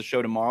joins the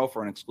show tomorrow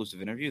for an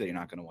exclusive interview that you're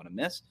not going to want to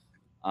miss.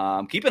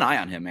 Keep an eye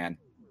on him, man.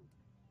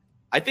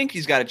 I think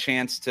he's got a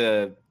chance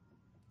to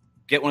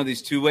get one of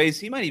these two ways.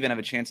 He might even have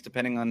a chance,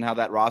 depending on how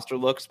that roster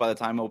looks by the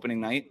time opening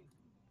night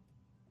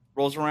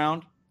rolls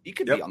around. He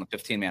could be on the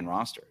 15-man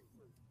roster.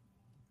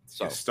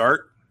 So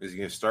start. Is he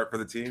going to start for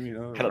the team?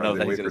 I don't know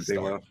if he's going to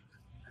start.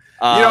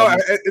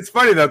 It's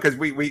funny, though, because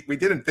we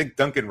didn't think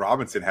Duncan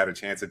Robinson had a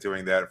chance at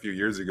doing that a few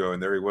years ago,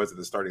 and there he was in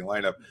the starting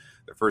lineup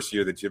the first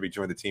year that Jimmy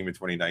joined the team in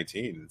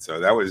 2019. And so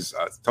that was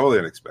totally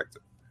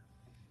unexpected.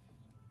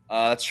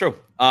 That's true.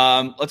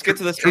 Let's get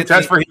to this. True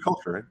test for Heat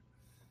culture,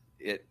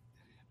 right?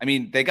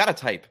 They got a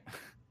type.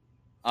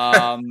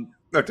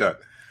 No doubt.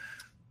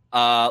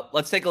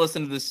 Let's take a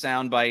listen to this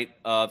soundbite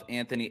of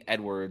Anthony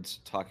Edwards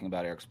talking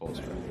about Eric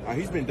Spoelstra.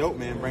 He's been dope,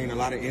 man, bringing a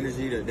lot of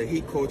energy to the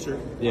Heat culture.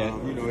 Yeah.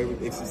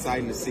 It's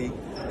exciting to see.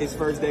 His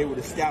first day with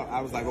a scout,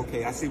 I was like,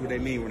 okay, I see what they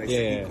mean when they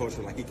say Heat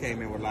culture. Like, he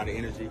came in with a lot of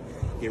energy,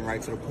 getting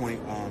right to the point,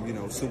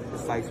 super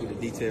precise with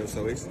the details.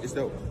 So it's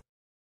dope.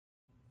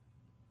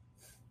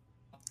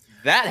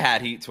 That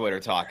had Heat Twitter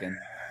talking.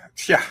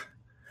 Yeah,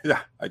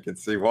 I can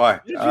see why.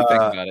 What did you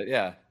think about it?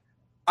 Yeah.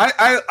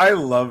 I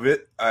love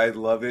it. I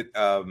love it.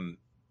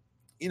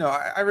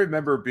 I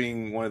remember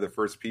being one of the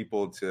first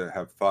people to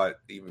have thought,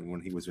 even when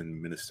he was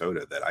in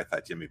Minnesota, that I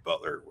thought Jimmy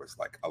Butler was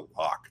like a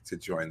lock to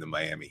join the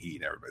Miami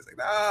Heat. And everybody's like,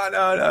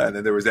 no. And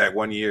then there was that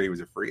one year he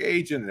was a free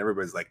agent, and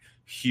everybody's like,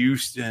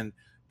 Houston,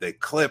 the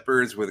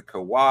Clippers with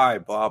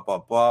Kawhi, blah, blah,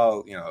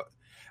 blah.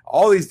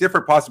 All these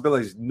different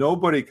possibilities,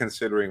 nobody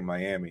considering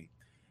Miami.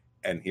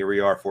 And here we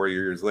are 4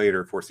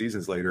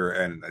 seasons later,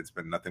 and it's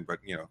been nothing but,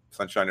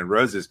 sunshine and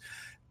roses.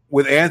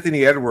 With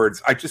Anthony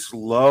Edwards, I just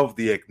love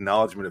the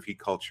acknowledgement of Heat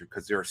culture,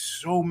 because there are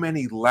so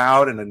many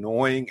loud and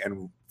annoying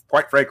and,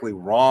 quite frankly,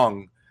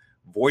 wrong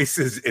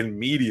voices in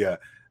media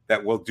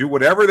that will do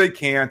whatever they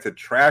can to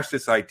trash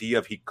this idea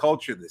of Heat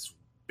culture, this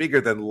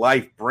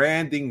bigger-than-life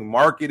branding,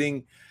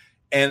 marketing.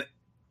 And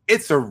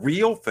it's a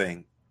real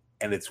thing,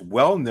 and it's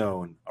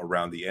well-known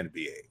around the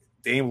NBA.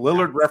 Dame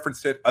Lillard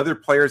referenced it. Other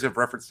players have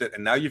referenced it.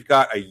 And now you've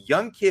got a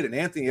young kid in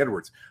Anthony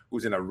Edwards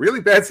who's in a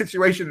really bad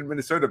situation in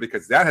Minnesota,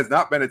 because that has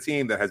not been a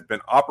team that has been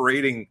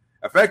operating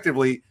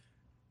effectively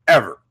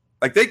ever.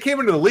 Like, they came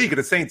into the league at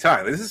the same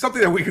time. This is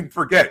something that we can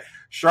forget.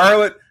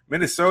 Charlotte,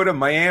 Minnesota,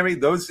 Miami,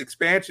 those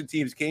expansion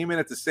teams came in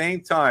at the same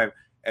time,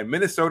 and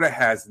Minnesota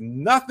has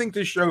nothing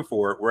to show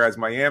for it, whereas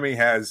Miami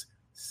has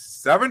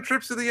 7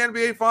 trips to the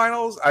NBA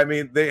Finals. I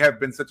mean, they have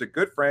been such a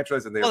good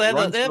franchise, and they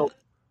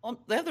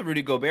have the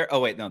Rudy Gobert. Oh,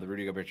 wait, no, the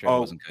Rudy Gobert trade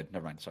wasn't good.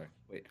 Never mind. Sorry.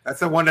 Wait. That's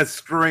the one that's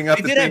screwing up.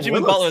 They did have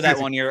Jimmy Butler that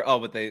 1 year. Oh,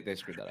 but they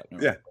screwed that up.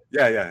 No.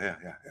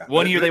 Yeah.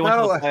 1 year they went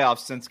to the playoffs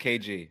since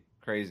KG.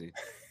 Crazy.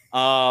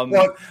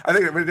 Well, I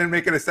think they didn't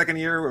make it a second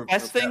year.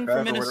 Best thing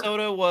for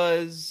Minnesota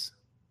was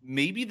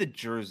maybe the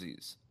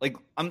jerseys. Like,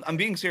 I'm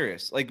being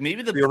serious. Like,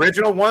 maybe the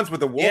original ones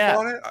with the wolf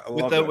on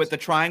it, with the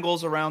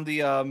triangles around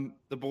the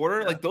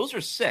border. Yeah. Like, those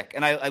are sick.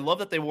 And I love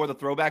that they wore the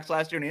throwbacks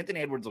last year. And Anthony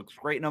Edwards looks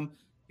great in them.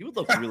 He would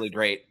look really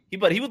great. He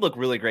would look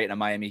really great in a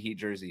Miami Heat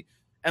jersey.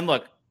 And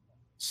look,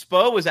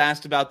 Spo was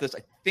asked about this. I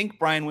think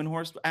Brian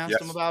Windhorst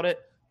asked him about it.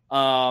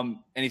 And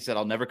he said,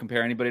 I'll never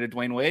compare anybody to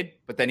Dwayne Wade.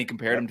 But then he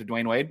compared him to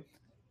Dwayne Wade.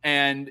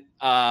 And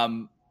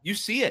you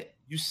see it.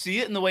 You see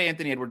it in the way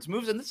Anthony Edwards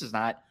moves. And this is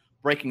not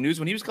breaking news.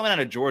 When he was coming out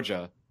of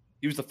Georgia,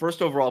 he was the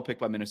first overall pick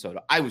by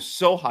Minnesota. I was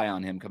so high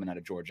on him coming out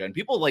of Georgia. And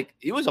people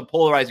it was a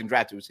polarizing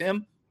draft. It was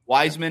him,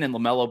 Wiseman, and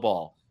LaMelo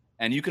Ball.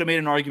 And you could have made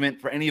an argument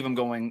for any of them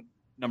going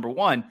number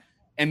 1.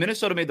 And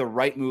Minnesota made the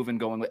right move in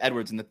going with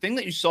Edwards. And the thing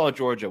that you saw at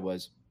Georgia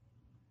was,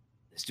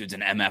 this dude's an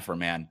MFer,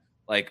 man.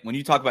 Like, when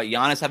you talk about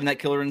Giannis having that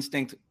killer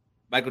instinct,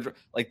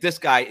 like, this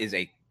guy is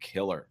a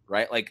killer,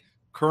 right? Like,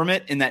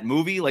 Kermit in that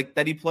movie, like,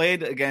 that he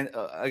played again,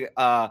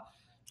 the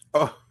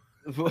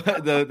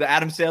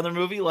Adam Sandler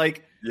movie.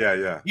 Like,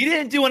 yeah. He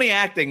didn't do any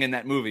acting in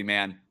that movie,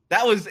 man.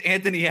 That was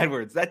Anthony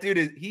Edwards. That dude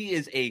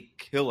is a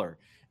killer.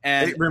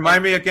 And hey,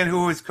 remind me again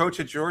who his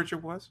coach at Georgia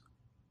was?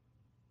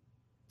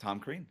 Tom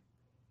Crean.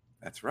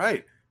 That's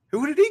right.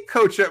 Who did he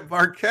coach at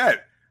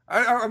Marquette?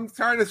 I'm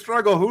trying to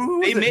struggle.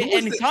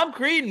 Tom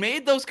Crean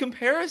made those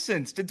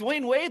comparisons to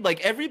Dwayne Wade.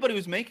 Like, everybody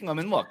was making them.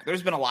 And look,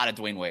 there's been a lot of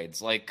Dwayne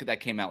Wades like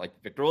that came out. Like,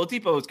 Victor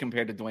Oladipo was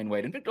compared to Dwayne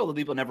Wade, and Victor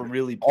Oladipo never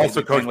really played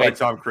also coached by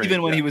Tom Crean,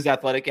 even when he was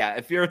athletic. Yeah,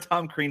 if you're a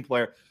Tom Crean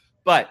player,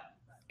 but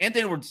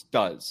Anthony Edwards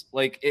does,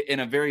 like, in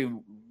a very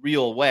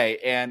real way.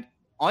 And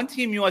on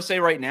Team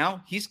USA right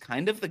now, he's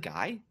kind of the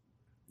guy.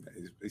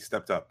 Yeah, he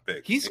stepped up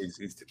big.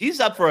 He's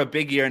up for a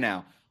big year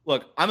now.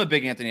 Look, I'm a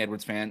big Anthony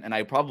Edwards fan, and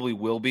I probably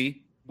will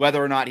be,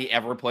 whether or not he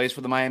ever plays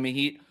for the Miami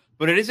Heat.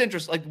 But it is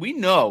interesting. Like, we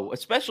know,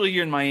 especially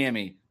here in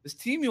Miami, this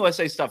Team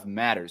USA stuff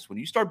matters. When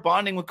you start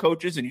bonding with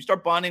coaches and you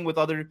start bonding with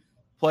other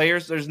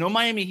players, there's no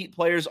Miami Heat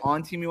players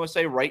on Team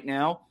USA right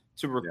now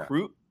to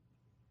recruit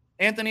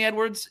Anthony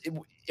Edwards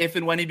if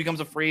and when he becomes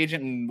a free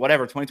agent in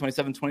whatever,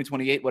 2027,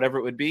 2028, whatever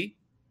it would be.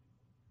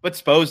 But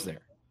Spo's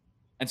there.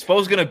 And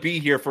Spo's going to be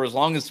here for as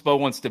long as Spo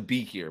wants to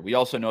be here. We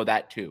also know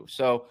that too.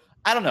 So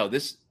I don't know.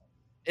 It's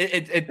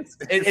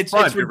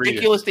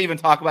ridiculous to even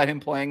talk about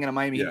him playing in a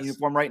Miami Heat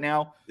uniform right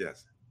now.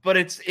 Yes. But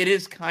it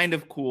is kind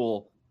of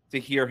cool to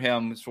hear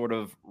him sort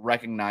of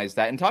recognize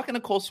that. And talking to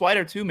Cole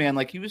Swider too, man,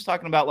 like he was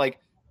talking about like,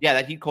 yeah,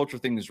 that Heat culture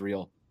thing is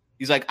real.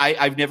 He's like,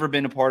 I've never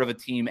been a part of a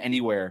team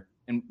anywhere.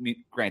 And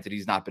granted,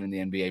 he's not been in the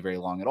NBA very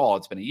long at all.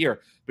 It's been a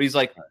year. But he's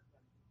like,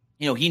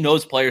 you know, he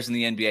knows players in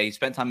the NBA. He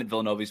spent time at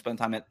Villanova. He spent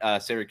time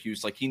at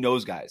Syracuse. Like, he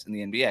knows guys in the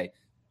NBA. And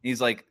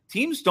he's like,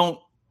 teams don't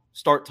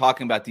start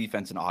talking about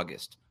defense in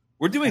August.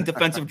 We're doing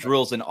defensive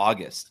drills in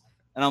August.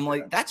 And I'm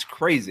like, that's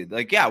crazy.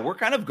 Like, yeah, we're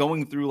kind of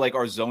going through, like,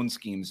 our zone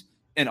schemes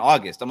in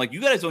August. I'm like,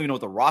 you guys don't even know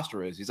what the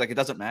roster is. He's like, it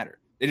doesn't matter.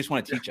 They just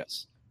want to teach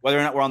us whether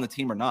or not we're on the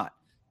team or not.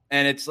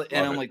 And it's like,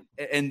 and I'm like,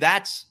 and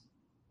that's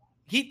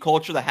Heat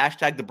culture, the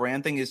hashtag, the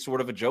brand thing is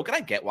sort of a joke. And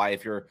I get why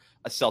if you're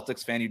a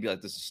Celtics fan, you'd be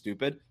like, this is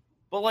stupid.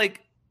 But,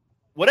 like,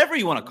 whatever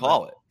you want to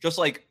call it, just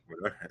like,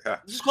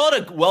 just call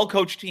it a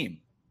well-coached team.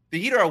 The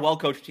Heat are a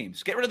well-coached team.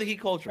 Just get rid of the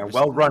Heat culture. A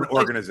well-run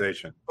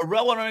organization. A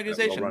well-run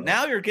organization.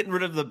 Now you're getting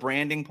rid of the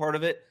branding part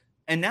of it,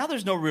 and now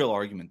there's no real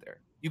argument there.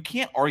 You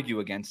can't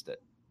argue against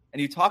it.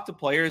 And you talk to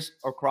players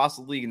across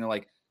the league, and they're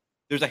like,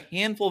 there's a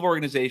handful of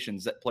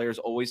organizations that players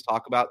always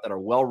talk about that are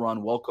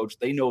well-run, well-coached.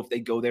 They know if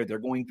they go there, they're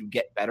going to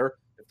get better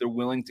if they're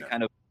willing to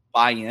kind of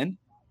buy in.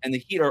 And the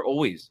Heat are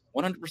always,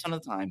 100% of the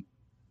time,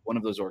 one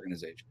of those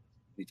organizations.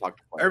 You talk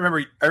to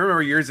players. I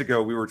remember years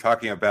ago we were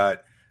talking about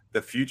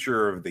the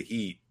future of the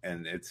Heat,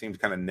 and it seemed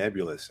kind of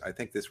nebulous. I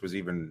think this was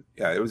even,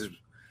 it was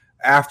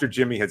after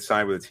Jimmy had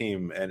signed with the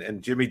team,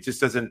 and Jimmy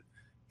just doesn't.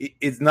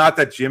 It's not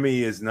that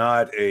Jimmy is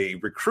not a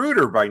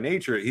recruiter by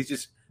nature.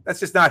 That's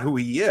just not who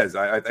he is.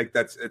 I think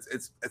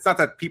it's not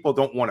that people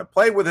don't want to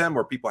play with him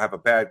or people have a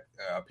bad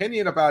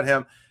opinion about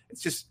him.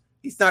 It's just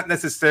he's not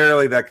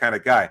necessarily that kind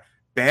of guy.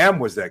 Bam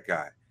was that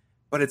guy.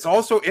 But it's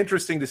also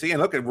interesting to see, and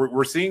look,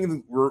 we're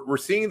seeing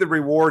the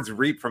rewards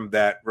reap from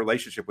that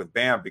relationship with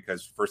Bam,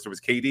 because first it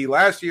was KD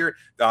last year,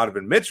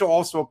 Donovan Mitchell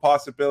also a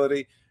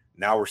possibility.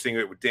 Now we're seeing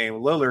it with Dame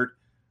Lillard,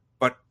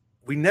 but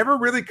we never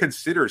really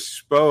consider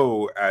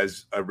Spo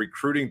as a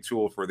recruiting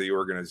tool for the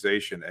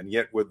organization, and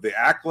yet with the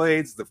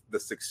accolades, the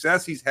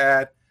success he's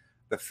had,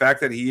 the fact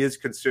that he is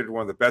considered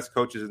one of the best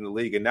coaches in the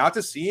league, and now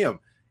to see him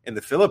in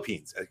the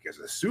Philippines as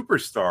a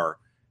superstar,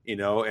 you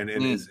know, and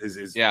is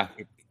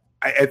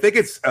I think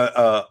it's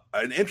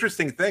an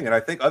interesting thing, and I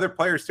think other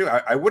players too.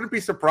 I wouldn't be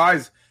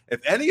surprised if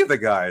any of the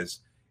guys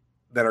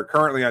that are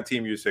currently on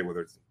Team USA,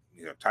 whether it's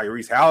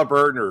Tyrese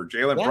Halliburton or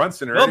Jalen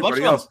Brunson or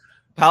anybody else.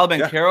 Paolo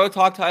Banchero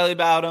talked highly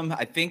about him.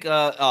 I think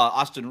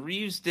Austin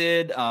Reeves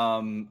did.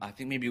 I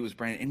think maybe it was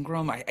Brandon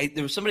Ingram.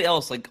 There was somebody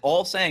else, like,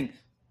 all saying.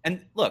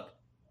 And look,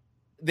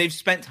 they've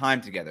spent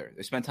time together.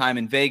 They spent time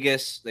in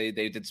Vegas. They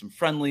did some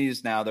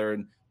friendlies. Now they're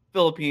in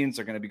Philippines.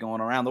 They're going to be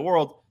going around the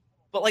world.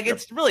 But, like,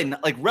 it's really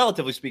not, like,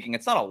 relatively speaking,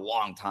 it's not a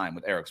long time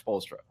with Eric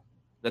Spoelstra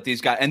that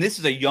these guys, and this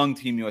is a young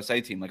Team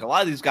USA team. Like, a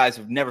lot of these guys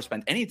have never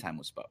spent any time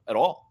with Spo at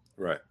all.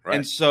 Right.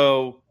 And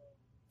so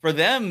for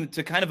them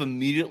to kind of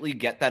immediately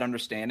get that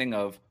understanding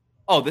of,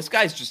 oh, this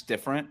guy's just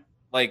different.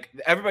 Like,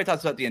 everybody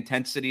talks about the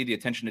intensity, the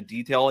attention to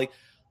detail. Like,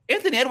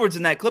 Anthony Edwards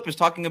in that clip is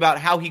talking about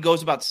how he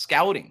goes about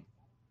scouting,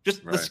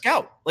 just the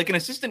scout, like an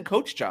assistant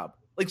coach job,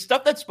 like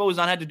stuff that Spo's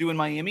not had to do in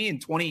Miami in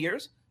 20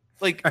 years.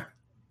 Like,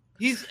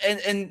 he's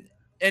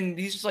and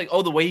he's just like,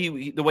 oh, the way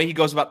he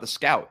goes about the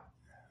scout.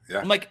 Yeah.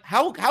 I'm like,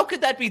 how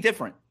could that be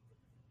different?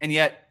 And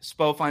yet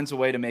Spo finds a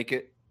way to make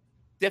it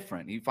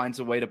different. He finds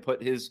a way to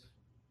put his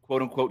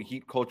quote unquote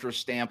Heat culture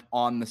stamp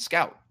on the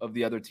scout of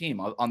the other team,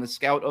 on the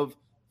scout of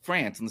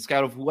France, and the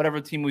scout of whatever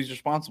team he's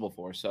responsible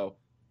for. So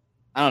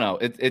I don't know.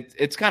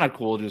 It's kind of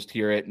cool to just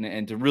hear it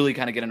and to really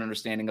kind of get an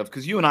understanding of,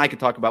 because you and I could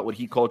talk about what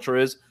Heat culture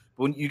is,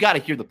 but when you got to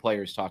hear the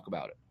players talk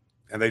about it.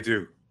 And they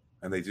do.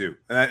 And they do.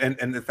 And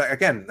in fact,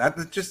 again,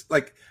 that's just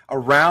like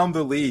around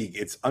the league,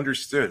 it's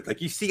understood. Like,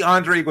 you see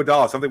Andre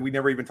Iguodala, something we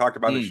never even talked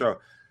about in the show,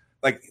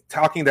 like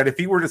talking that if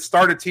he were to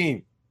start a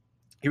team,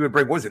 he would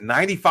bring,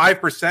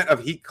 95%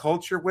 of Heat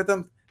culture with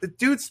him? The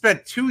dude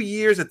spent 2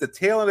 years at the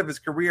tail end of his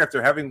career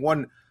after having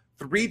won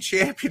 3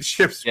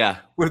 championships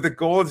with the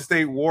Golden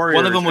State Warriors.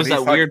 One of them was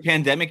that weird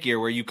pandemic year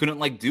where you couldn't,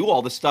 like, do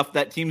all the stuff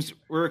that teams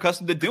were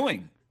accustomed to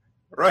doing.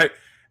 Right.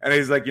 And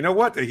he's like, you know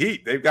what? The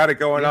Heat, they've got it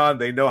going on.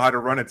 They know how to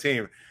run a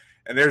team.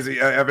 And there's the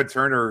Evan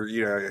Turner,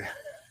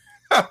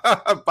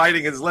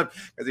 biting his lip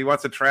because he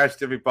wants to trash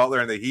Jimmy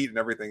Butler and the Heat and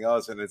everything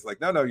else. And it's like,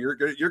 no, you're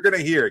going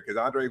to hear it because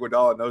Andre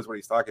Iguodala knows what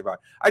he's talking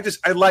about.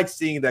 I like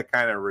seeing that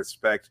kind of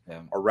respect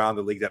around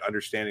the league, that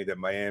understanding that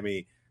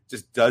Miami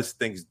just does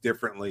things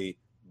differently,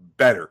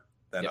 better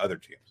than other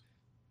teams.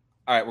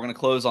 All right, we're going to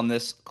close on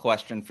this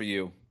question for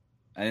you.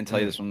 I didn't tell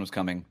you this one was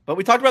coming. But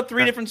we talked about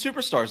 3 different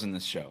superstars in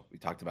this show. We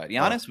talked about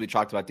Giannis. We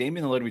talked about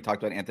Damian Lillard. We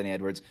talked about Anthony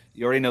Edwards.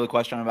 You already know the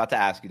question I'm about to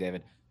ask you,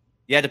 David.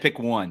 You had to pick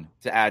one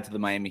to add to the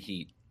Miami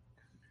Heat.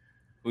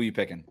 Who are you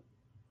picking?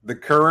 The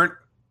current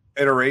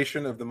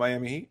iteration of the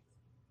Miami Heat?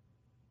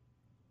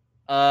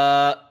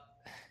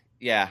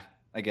 Yeah,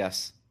 I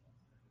guess.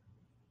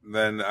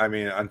 Then, I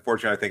mean,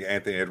 unfortunately, I think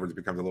Anthony Edwards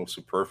becomes a little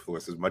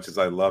superfluous as much as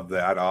I love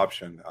that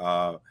option.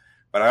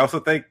 But I also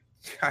think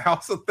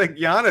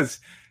Giannis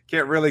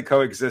can't really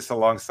coexist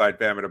alongside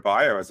Bam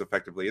Adebayo as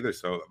effectively either.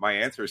 So my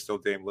answer is still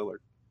Dame Lillard.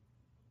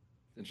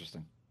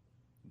 Interesting.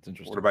 It's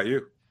interesting. What about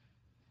you?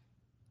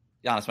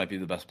 Giannis might be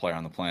the best player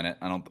on the planet.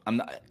 I'm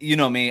not, you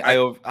know me.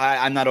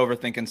 I'm not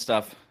overthinking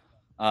stuff.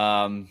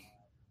 I'll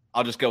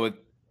go with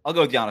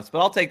Giannis, but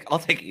I'll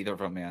take either of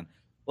them, man.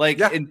 Like,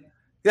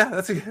 yeah,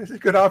 that's a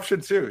good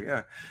option too.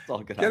 Yeah, it's all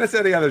good. Get us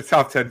any other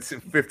top 10,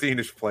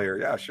 15-ish player.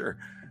 Yeah, sure.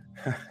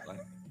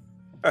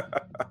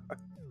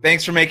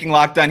 Thanks for making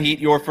Locked On Heat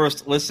your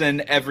first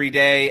listen every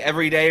day.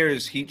 Every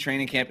dayers Heat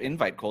training camp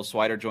invite. Cole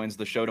Swider joins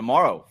the show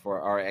tomorrow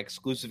for our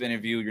exclusive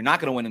interview. You're not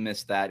going to want to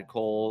miss that.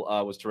 Cole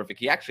was terrific.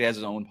 He actually has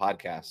his own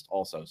podcast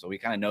also, so he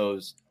kind of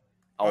knows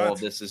how all of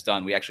this is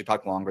done. We actually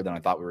talked longer than I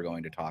thought we were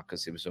going to talk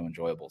because it was so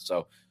enjoyable.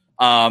 So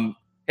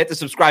hit the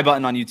subscribe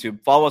button on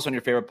YouTube. Follow us on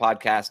your favorite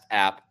podcast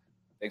app.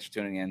 Thanks for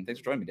tuning in. Thanks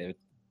for joining me, David.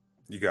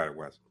 You got it,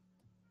 Wes.